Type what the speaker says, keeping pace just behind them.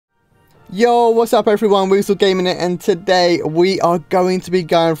Yo, what's up everyone, Woozle Gaming it, and today we are going to be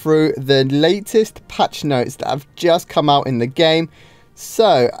going through the latest patch notes that have just come out in the game.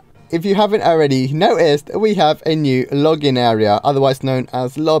 So, if you haven't already noticed, we have a new login area, otherwise known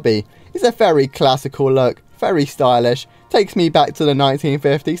as lobby. It's a very classical look, very stylish, takes me back to the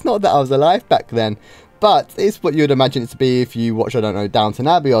 1950s, not that I was alive back then, but it's what you would imagine it to be if you watch, I don't know, Downton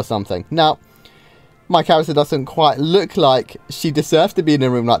Abbey or something. Now, my character doesn't quite look like she deserves to be in a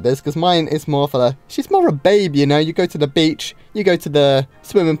room like this, because mine is more for the... She's more a babe, you know. You go to the beach, you go to the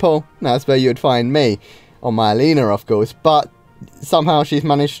swimming pool. That's where you would find me. On my Alina, of course. But somehow she's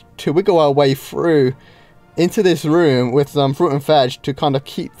managed to wiggle her way through into this room with some fruit and veg to kind of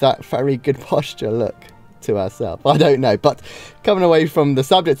keep that very good posture look to herself. I don't know, but coming away from the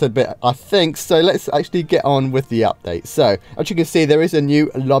subject a bit, I think. So let's actually get on with the update. So, as you can see, there is a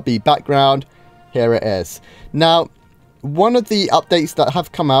new lobby background. Here it is. Now, one of the updates that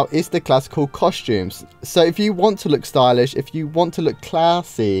have come out is the classical costumes. So if you want to look stylish, if you want to look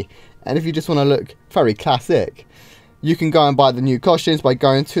classy, and if you just want to look very classic, you can go and buy the new costumes by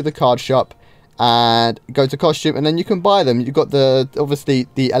going to the card shop and go to costume, and then you can buy them. You've got obviously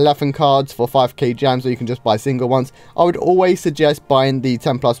the 11 cards for 5k gems, or you can just buy single ones. I would always suggest buying the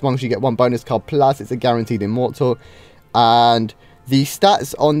 10 plus ones. You get one bonus card plus, it's a guaranteed immortal. And the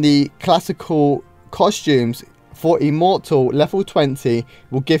stats on the classical costumes for Immortal level 20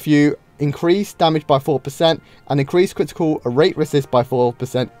 will give you increased damage by 4% and increased critical rate resist by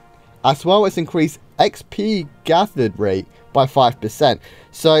 4%, as well as increased XP gathered rate by 5%.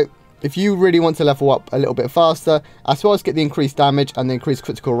 So if you really want to level up a little bit faster, as well as get the increased damage and the increased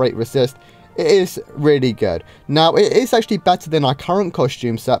critical rate resist, it is really good. Now, it is actually better than our current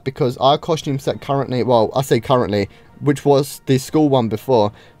costume set, because our costume set currently, well, I say currently, which was the school one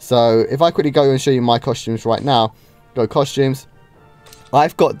before. So if I quickly go and show you my costumes right now, go costumes.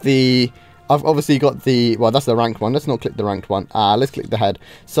 I've obviously got the, well, that's the ranked one. Let's not click the ranked one. Let's click the head.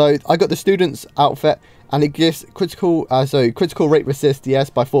 So I got the student's outfit, and it gives critical rate resist,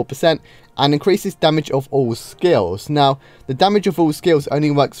 yes, by 4%, and increases damage of all skills. Now, the damage of all skills only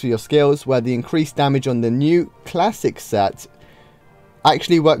works for your skills, where the increased damage on the new classic set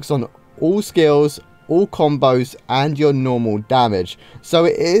actually works on all skills, all combos, and your normal damage. So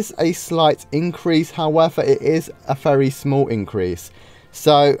it is a slight increase, however it is a very small increase.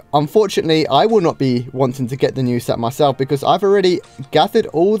 So unfortunately I will not be wanting to get the new set myself, because I've already gathered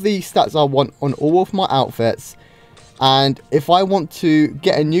all the stats I want on all of my outfits, and if I want to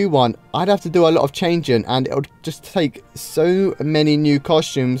get a new one, I'd have to do a lot of changing, and it would just take so many new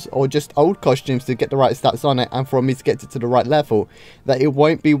costumes or just old costumes to get the right stats on it, and for me to get it to the right level, that it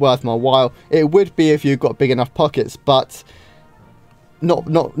won't be worth my while. It would be if you've got big enough pockets, but not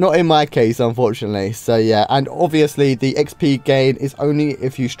in my case, unfortunately. So yeah, and obviously the XP gain is only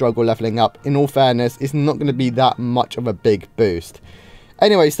if you struggle leveling up. In all fairness, it's not going to be that much of a big boost.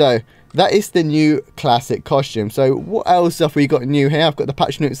 Anyway, so that is the new classic costume. So what else have we got new here? I've got the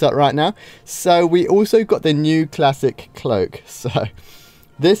patch notes up right now. So we also got the new classic cloak. So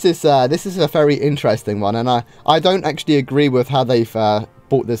this is a very interesting one, and I don't actually agree with how they've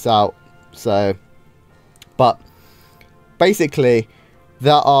brought this out. So, but basically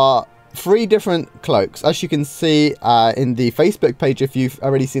there are 3 different cloaks, as you can see in the Facebook page. If you've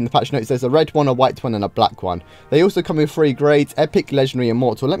already seen the patch notes, there's a red one, a white one, and a black one. They also come in 3 grades: epic, legendary,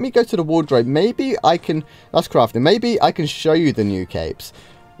 immortal. Let me go to the wardrobe. Maybe I can, that's crafting, maybe I can show you the new capes.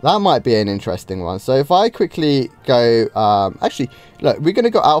 That might be an interesting one. So if I quickly go, actually, look, we're going to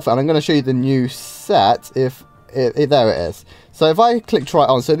go outfit, and I'm going to show you the new set. If there it is. So if I click try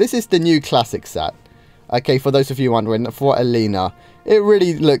on, so this is the new classic set. Okay, for those of you wondering, for Alina, it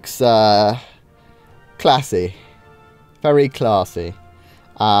really looks classy, very classy.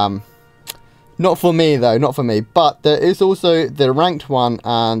 Not for me though, not for me. But there is also the ranked one,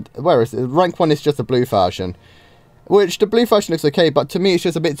 and where is it? The ranked one is just a blue version, which the blue version looks okay, but to me it's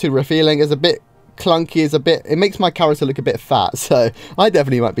just a bit too revealing. It's a bit clunky. It makes my character look a bit fat, so I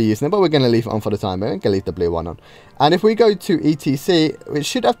definitely won't be using it. But we're going to leave it on for the time. We're going to leave the blue one on. And if we go to ETC, it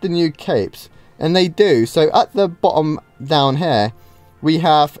should have the new capes. And they do. So at the bottom down here, we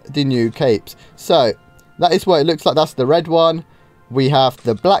have the new capes. So that is what it looks like. That's the red one. We have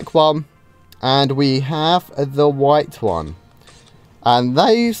the black one. And we have the white one. And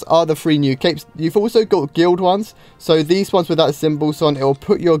these are the 3 new capes. You've also got guild ones. So these ones with that symbols on, it will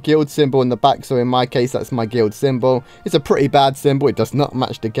put your guild symbol in the back. So in my case, that's my guild symbol. It's a pretty bad symbol. It does not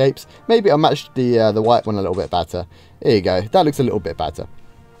match the capes. Maybe I'll match the white one a little bit better. There you go. That looks a little bit better.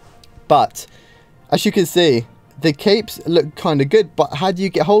 But as you can see, the capes look kind of good, but how do you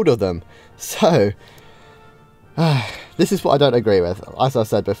get hold of them? So This is what I don't agree with, as I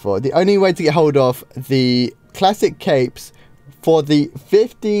said before. The only way to get hold of the classic capes for the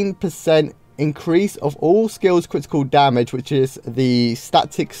 15% increase of all skills critical damage, which is the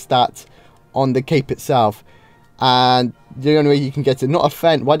static stat on the cape itself, and the only way you can get it, not a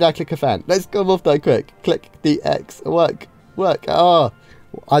Fen. Why did I click a Fen? Let's go off that quick. Click the X. Work. Oh,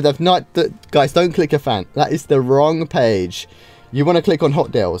 I have not. Guys, don't click a Fen. That is the wrong page. You want to click on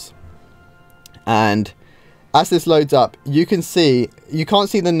hot deals, and as this loads up, you can see, you can't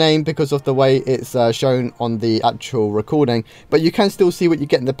see the name because of the way it's shown on the actual recording, but you can still see what you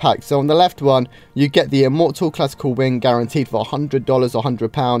get in the pack. So on the left one, you get the Immortal Classical Wing guaranteed for $100 or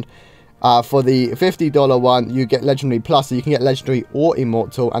 £100. For the $50 one, you get Legendary Plus, so you can get Legendary or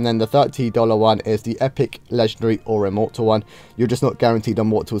Immortal, and then the $30 one is the Epic Legendary or Immortal one. You're just not guaranteed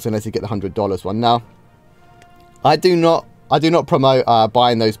Immortals unless you get the $100 one. Now, I do not promote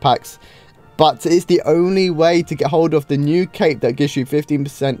buying those packs, but it's the only way to get hold of the new cape that gives you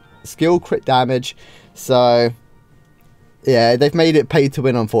 15% skill crit damage. So yeah, they've made it pay to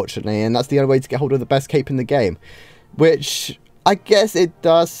win, unfortunately, and that's the only way to get hold of the best cape in the game, which I guess it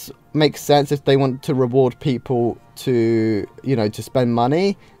does make sense if they want to reward people to, you know, to spend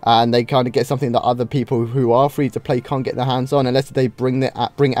money, and they kind of get something that other people who are free to play can't get their hands on, unless they bring it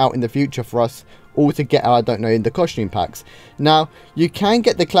out in the future for us all to get, I don't know, in the costume packs. Now, you can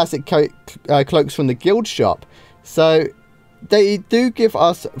get the classic cloaks from the guild shop, so they do give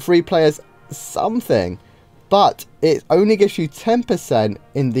us free players something, but it only gives you 10%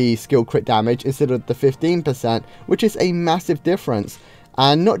 in the skill crit damage instead of the 15%, which is a massive difference.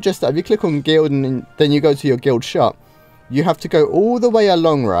 And not just that, if you click on guild and then you go to your guild shop, you have to go all the way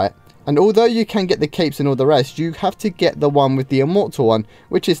along, right? And although you can get the capes and all the rest, you have to get the one with the Immortal one,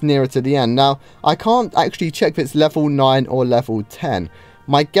 which is nearer to the end. Now, I can't actually check if it's level 9 or level 10.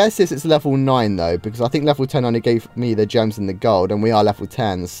 My guess is it's level 9 though, because I think level 10 only gave me the gems and the gold, and we are level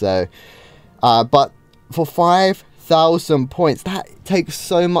 10, so... but for 5,000 points, that takes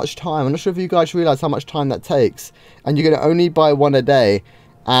so much time. I'm not sure if you guys realise how much time that takes. And you're going to only buy one a day,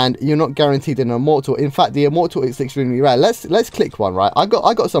 and you're not guaranteed an Immortal. In fact, the Immortal is extremely rare. Let's click one, right? I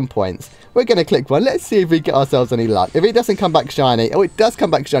got some points. We're going to click one. Let's see if we get ourselves any luck. If it doesn't come back shiny, oh, it does come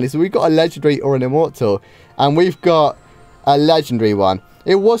back shiny. So we've got a Legendary or an Immortal, and we've got a Legendary one.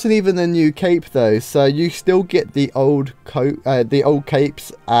 It wasn't even the new cape though, so you still get the old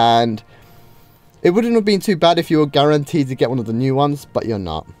capes, and it wouldn't have been too bad if you were guaranteed to get one of the new ones, but you're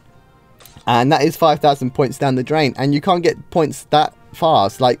not. And that is 5,000 points down the drain, and you can't get points that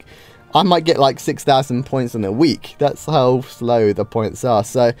fast. Like, I might get like 6,000 points in a week. That's how slow the points are.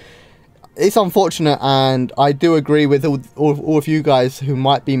 So it's unfortunate, and I do agree with all of you guys who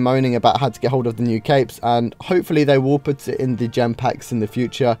might be moaning about how to get hold of the new capes, and hopefully they will put it in the gem packs in the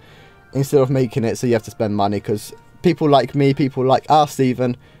future instead of making it so you have to spend money, because people like me, people like us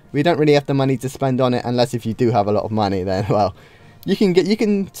even, we don't really have the money to spend on it, unless if you do have a lot of money, then, well, you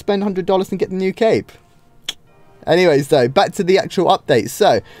can spend $100 and get the new cape. Anyways, though, back to the actual update.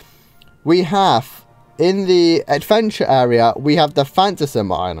 So, we have, in the adventure area, we have the Phantasm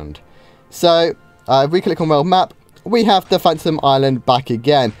Island. So, if we click on world map, we have the Phantasm Island back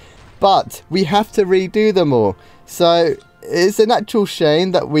again. But, we have to redo them all. So, it's an actual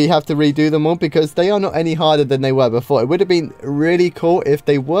shame that we have to redo them all, because they are not any harder than they were before. It would have been really cool if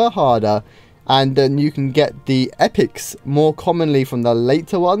they were harder, and then you can get the epics more commonly from the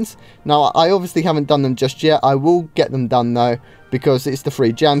later ones. Now, I obviously haven't done them just yet. I will get them done though, because it's the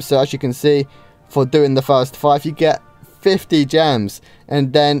free gems. So as you can see, for doing the first 5, you get 50 gems,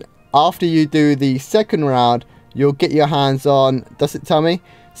 and then after you do the second round, you'll get your hands on, does it tell me,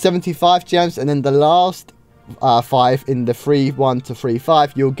 75 gems, and then the last 5 in the free 1 to free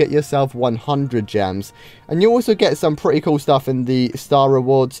 5, you'll get yourself 100 gems. And you also get some pretty cool stuff in the star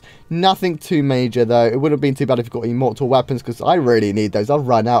rewards. Nothing too major though. It wouldn't have been too bad if you got immortal weapons, because I really need those. I've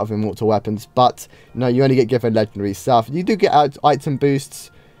run out of immortal weapons, but no, you only get given legendary stuff. You do get item boosts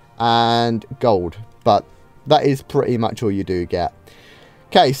and gold, but that is pretty much all you do get.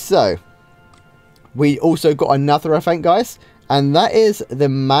 Okay, so we also got another event, guys, and that is the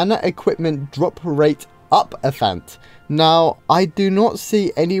mana equipment drop rate up event. Now, I do not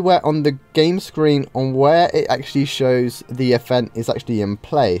see anywhere on the game screen on where it actually shows the event is actually in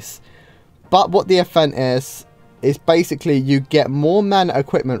place. But what the event is basically you get more mana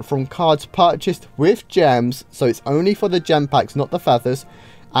equipment from cards purchased with gems. So it's only for the gem packs, not the feathers.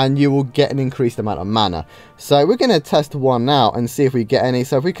 And you will get an increased amount of mana. So we're going to test one now and see if we get any.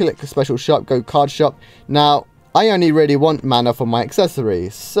 So if we click the special shop, go card shop. Now, I only really want mana for my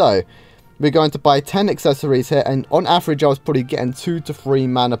accessories. So we're going to buy 10 accessories here, and on average I was probably getting 2 to 3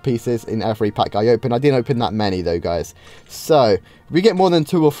 mana pieces in every pack I opened. I didn't open that many though, guys. So if we get more than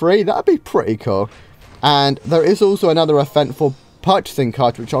 2 or 3, that'd be pretty cool. And there is also another event for purchasing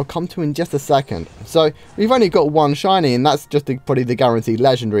cards, which I'll come to in just a second. So we've only got 1 shiny, and that's just probably the guaranteed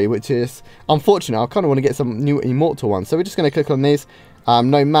legendary, which is unfortunate. I kind of want to get some new immortal ones, so we're just going to click on these.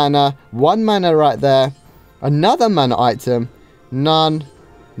 No mana, 1 mana right there, another mana item, none.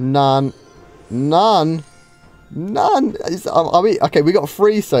 Okay, we got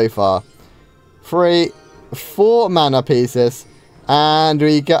 3 so far. 4 mana pieces. And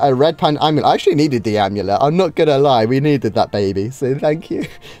we got a red panda amulet. I actually needed the amulet. I'm not gonna lie, we needed that baby. So thank you.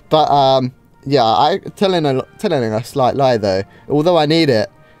 But yeah, I'm telling a slight lie though. Although I need it,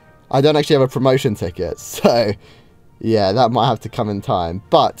 I don't actually have a promotion ticket. So yeah, that might have to come in time.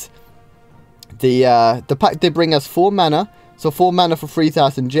 But the pack did bring us 4 mana. So 4 mana for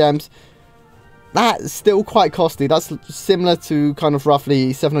 3,000 gems. That's still quite costly. That's similar to kind of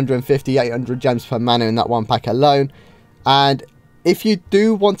roughly 750, 800 gems per mana in that 1 pack alone. And if you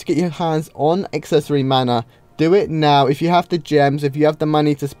do want to get your hands on accessory mana, do it now. If you have the gems, if you have the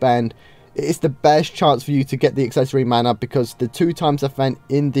money to spend, it's the best chance for you to get the accessory mana, because the 2 times event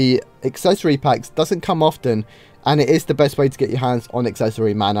in the accessory packs doesn't come often, and it is the best way to get your hands on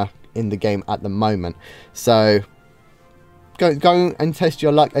accessory mana in the game at the moment. So go and test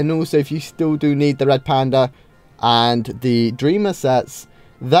your luck. And also, if you still do need the red panda and the dreamer sets,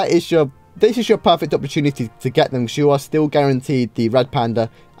 this is your perfect opportunity to get them, because you are still guaranteed the red panda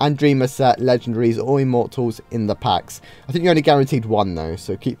and dreamer set legendaries or immortals in the packs. I think you're only guaranteed 1 though,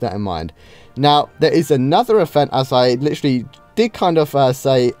 so keep that in mind. Now there is another event, as I literally did kind of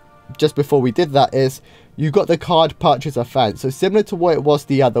say just before we did that, is you got the card purchase event. So similar to what it was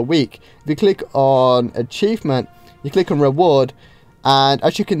the other week, if you click on achievement, you click on reward, and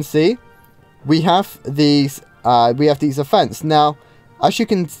as you can see, we have these events. Now as you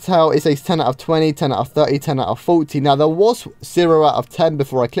can tell, it says 10 out of 20, 10 out of 30, 10 out of 40. Now, there was 0 out of 10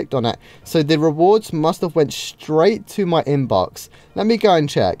 before I clicked on it. So, the rewards must have went straight to my inbox. Let me go and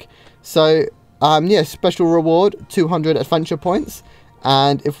check. So, yeah, special reward, 200 adventure points.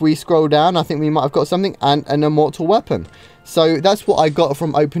 And if we scroll down, I think we might have got something, and an immortal weapon. So, that's what I got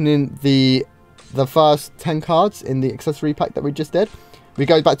from opening the first 10 cards in the accessory pack that we just did. We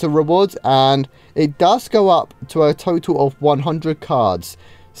go back to rewards, and it does go up to a total of 100 cards.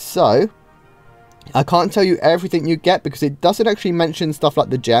 So I can't tell you everything you get, because it doesn't actually mention stuff like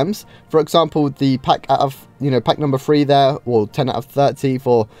the gems. For example, the pack out of, pack number 3 there, or 10 out of 30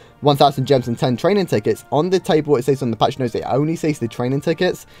 for 1,000 gems and 10 training tickets. On the table, it says on the patch notes, it only says the training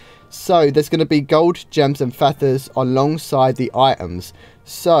tickets. So there's going to be gold, gems and feathers alongside the items.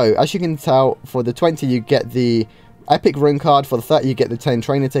 So as you can tell, for the 20 you get the epic rune card, for the 30 you get the 10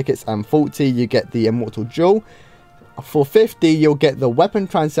 training tickets, and 40 you get the immortal jewel. For 50 you'll get the weapon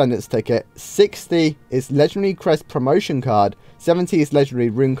transcendence ticket. 60 is legendary crest promotion card. 70 is legendary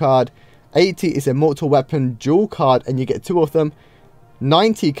rune card. 80 is immortal weapon jewel card, and you get 2 of them.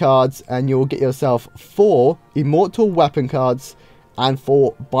 90 cards, and you'll get yourself 4 immortal weapon cards. And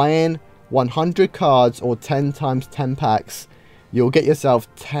for buying 100 cards, or 10 times 10 packs, you'll get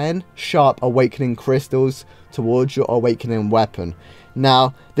yourself 10 sharp awakening crystals towards your awakening weapon.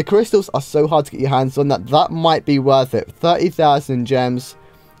 Now, the crystals are so hard to get your hands on that might be worth it. 30,000 gems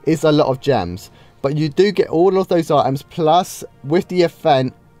is a lot of gems, but you do get all of those items, plus with the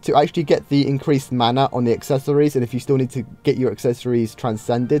event, to actually get the increased mana on the accessories. And if you still need to get your accessories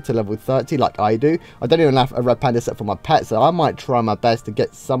transcended to level 30 like I do, I don't even have a red panda set for my pet, so I might try my best to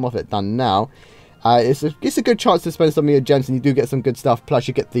get some of it done now. It's a good chance to spend some of your gems, and you do get some good stuff. Plus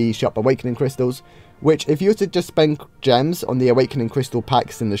you get the shop awakening crystals, which if you were to just spend gems on the awakening crystal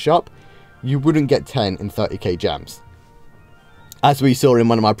packs in the shop, you wouldn't get 10 in 30k gems. As we saw in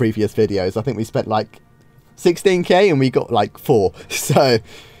one of my previous videos, I think we spent like 16k and we got like 4. So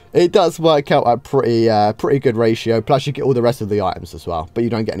it does work out at pretty good ratio. Plus you get all the rest of the items as well, but you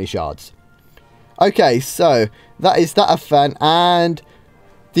don't get any shards. Okay, so that is that event, and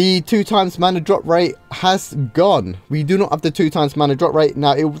the 2 times mana drop rate has gone. We do not have the 2 times mana drop rate.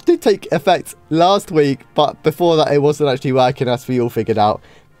 Now, it did take effect last week, but before that, it wasn't actually working, as we all figured out.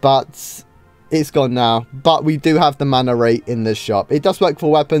 But it's gone now. But we do have the mana rate in this shop. It does work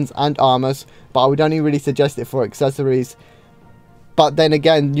for weapons and armors, but I would only really suggest it for accessories. But then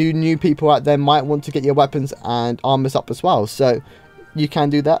again, you new people out there might want to get your weapons and armors up as well. So you can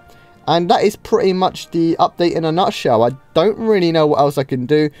do that. And that is pretty much the update in a nutshell. I don't really know what else I can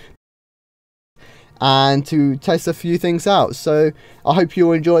do. and to test a few things out. So I hope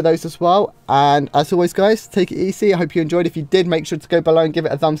you enjoy those as well. And as always, guys, take it easy. I hope you enjoyed. If you did, make sure to go below and give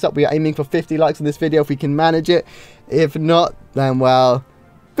it a thumbs up. We are aiming for 50 likes on this video if we can manage it. If not, then well,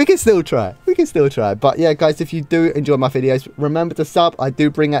 we can still try. But yeah, guys, if you do enjoy my videos, remember to sub. I do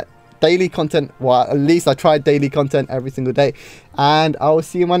bring out daily content. Well, at least I try daily content every single day. And I will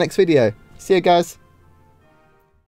see you in my next video. See you, guys.